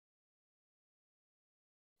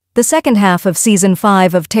The second half of Season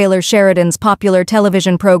 5 of Taylor Sheridan's popular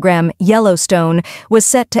television program Yellowstone was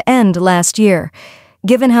set to end last year.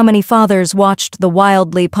 Given how many fathers watched the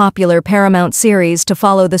wildly popular Paramount series to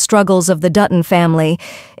follow the struggles of the Dutton family,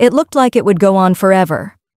 it looked like it would go on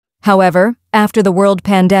forever. However, after the world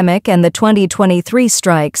pandemic and the 2023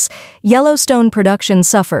 strikes, Yellowstone production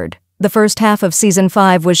suffered. The first half of Season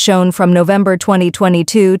 5 was shown from November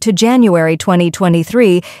 2022 to January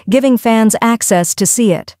 2023, giving fans access to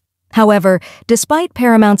see it. However, despite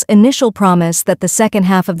Paramount's initial promise that the second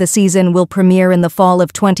half of the season will premiere in the fall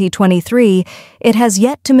of 2023, it has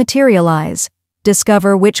yet to materialize.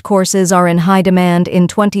 Discover which courses are in high demand in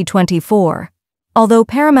 2024. Although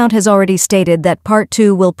Paramount has already stated that Part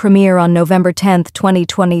 2 will premiere on November 10,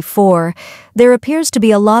 2024, there appears to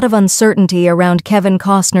be a lot of uncertainty around Kevin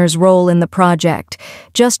Costner's role in the project.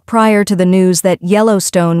 Just prior to the news that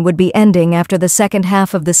Yellowstone would be ending after the second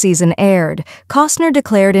half of the season aired, Costner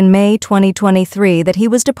declared in May 2023 that he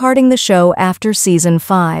was departing the show after Season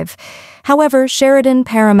 5. However, Sheridan,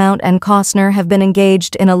 Paramount, and Costner have been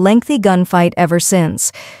engaged in a lengthy gunfight ever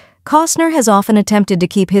since. Costner has often attempted to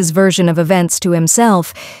keep his version of events to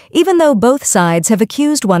himself, even though both sides have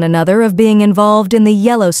accused one another of being involved in the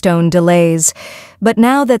Yellowstone delays. But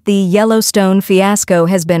now that the Yellowstone fiasco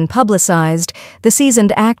has been publicized, the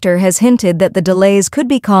seasoned actor has hinted that the delays could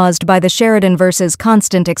be caused by the Sheridan-verse's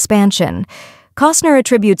constant expansion. Costner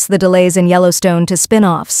attributes the delays in Yellowstone to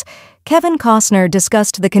spin-offs. Kevin Costner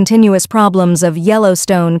discussed the continuous problems of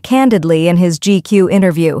Yellowstone candidly in his GQ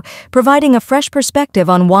interview, providing a fresh perspective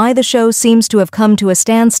on why the show seems to have come to a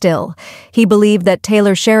standstill. He believed that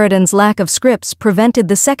Taylor Sheridan's lack of scripts prevented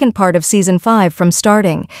the second part of Season 5 from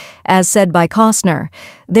starting. As said by Costner,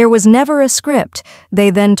 "There was never a script. They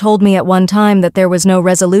then told me at one time that there was no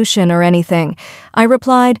resolution or anything. I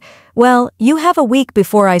replied, well, you have a week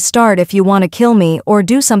before I start if you want to kill me or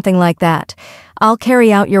do something like that. I'll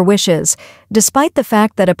carry out your wishes." Despite the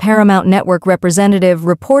fact that a Paramount Network representative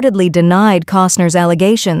reportedly denied Costner's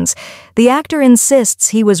allegations, the actor insists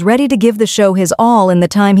he was ready to give the show his all in the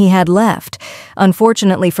time he had left.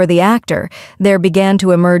 Unfortunately for the actor, there began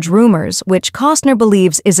to emerge rumors, which Costner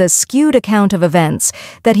believes is a skewed account of events,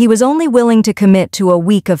 that he was only willing to commit to a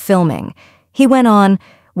week of filming. He went on,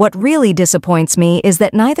 "What really disappoints me is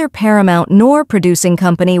that neither Paramount nor producing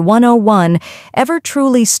company 101 ever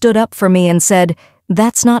truly stood up for me and said,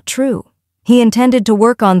 'That's not true.' He intended to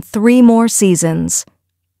work on 3 more seasons."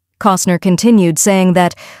 Costner continued, saying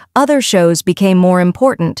that other shows became more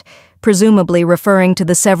important, presumably referring to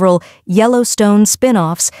the several Yellowstone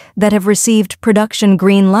spin-offs that have received production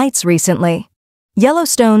green lights recently.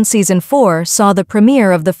 Yellowstone Season 4 saw the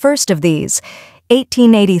premiere of the first of these,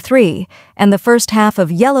 1883, and the first half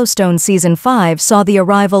of Yellowstone Season 5 saw the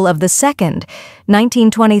arrival of the second,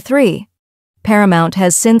 1923. Paramount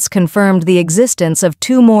has since confirmed the existence of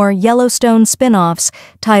 2 more Yellowstone spin-offs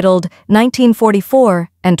titled 1944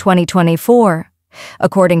 and 2024.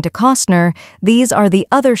 According to Costner, these are the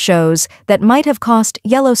other shows that might have cost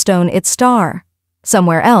Yellowstone its star.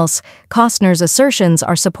 Somewhere else, Costner's assertions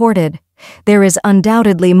are supported. There is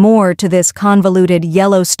undoubtedly more to this convoluted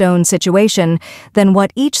Yellowstone situation than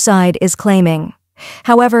what each side is claiming.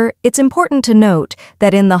 However, it's important to note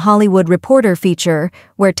that in the Hollywood Reporter feature,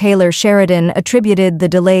 where Taylor Sheridan attributed the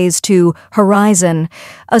delays to Horizon,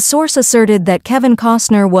 a source asserted that Kevin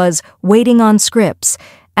Costner was waiting on scripts,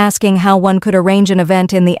 asking how one could arrange an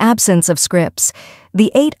event in the absence of scripts,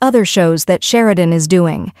 the 8 other shows that Sheridan is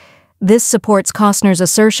doing. This supports Costner's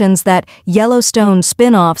assertions that Yellowstone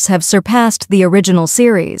spin-offs have surpassed the original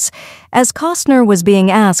series. As Costner was being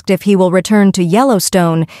asked if he will return to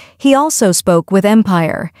Yellowstone, he also spoke with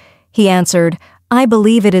Empire. He answered, "I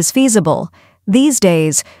believe it is feasible. These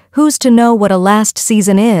days, who's to know what a last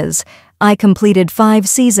season is? I completed 5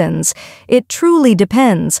 seasons. It truly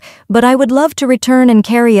depends, but I would love to return and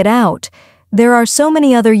carry it out. There are so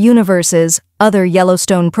many other universes, other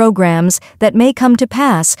Yellowstone programs, that may come to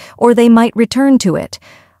pass, or they might return to it.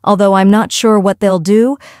 Although I'm not sure what they'll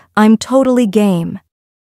do, I'm totally game."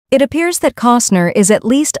 It appears that Costner is at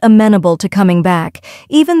least amenable to coming back,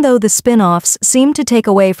 even though the spin-offs seem to take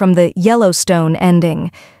away from the Yellowstone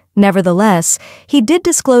ending. Nevertheless, he did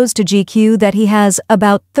disclose to GQ that he has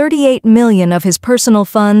about $38 million of his personal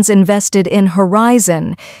funds invested in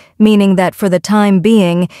Horizon, meaning that for the time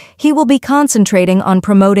being, he will be concentrating on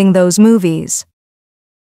promoting those movies.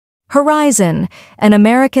 Horizon, an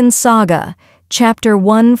American saga. Chapter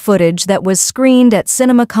 1 footage that was screened at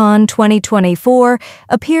CinemaCon 2024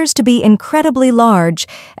 appears to be incredibly large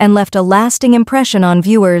and left a lasting impression on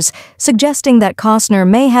viewers, suggesting that Costner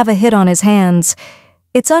may have a hit on his hands.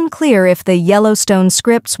 It's unclear if the Yellowstone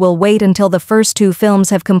scripts will wait until the first two films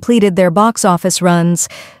have completed their box office runs,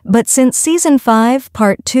 but since Season 5,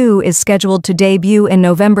 Part 2 is scheduled to debut in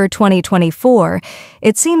November 2024,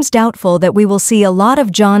 it seems doubtful that we will see a lot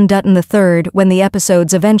of John Dutton III when the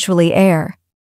episodes eventually air.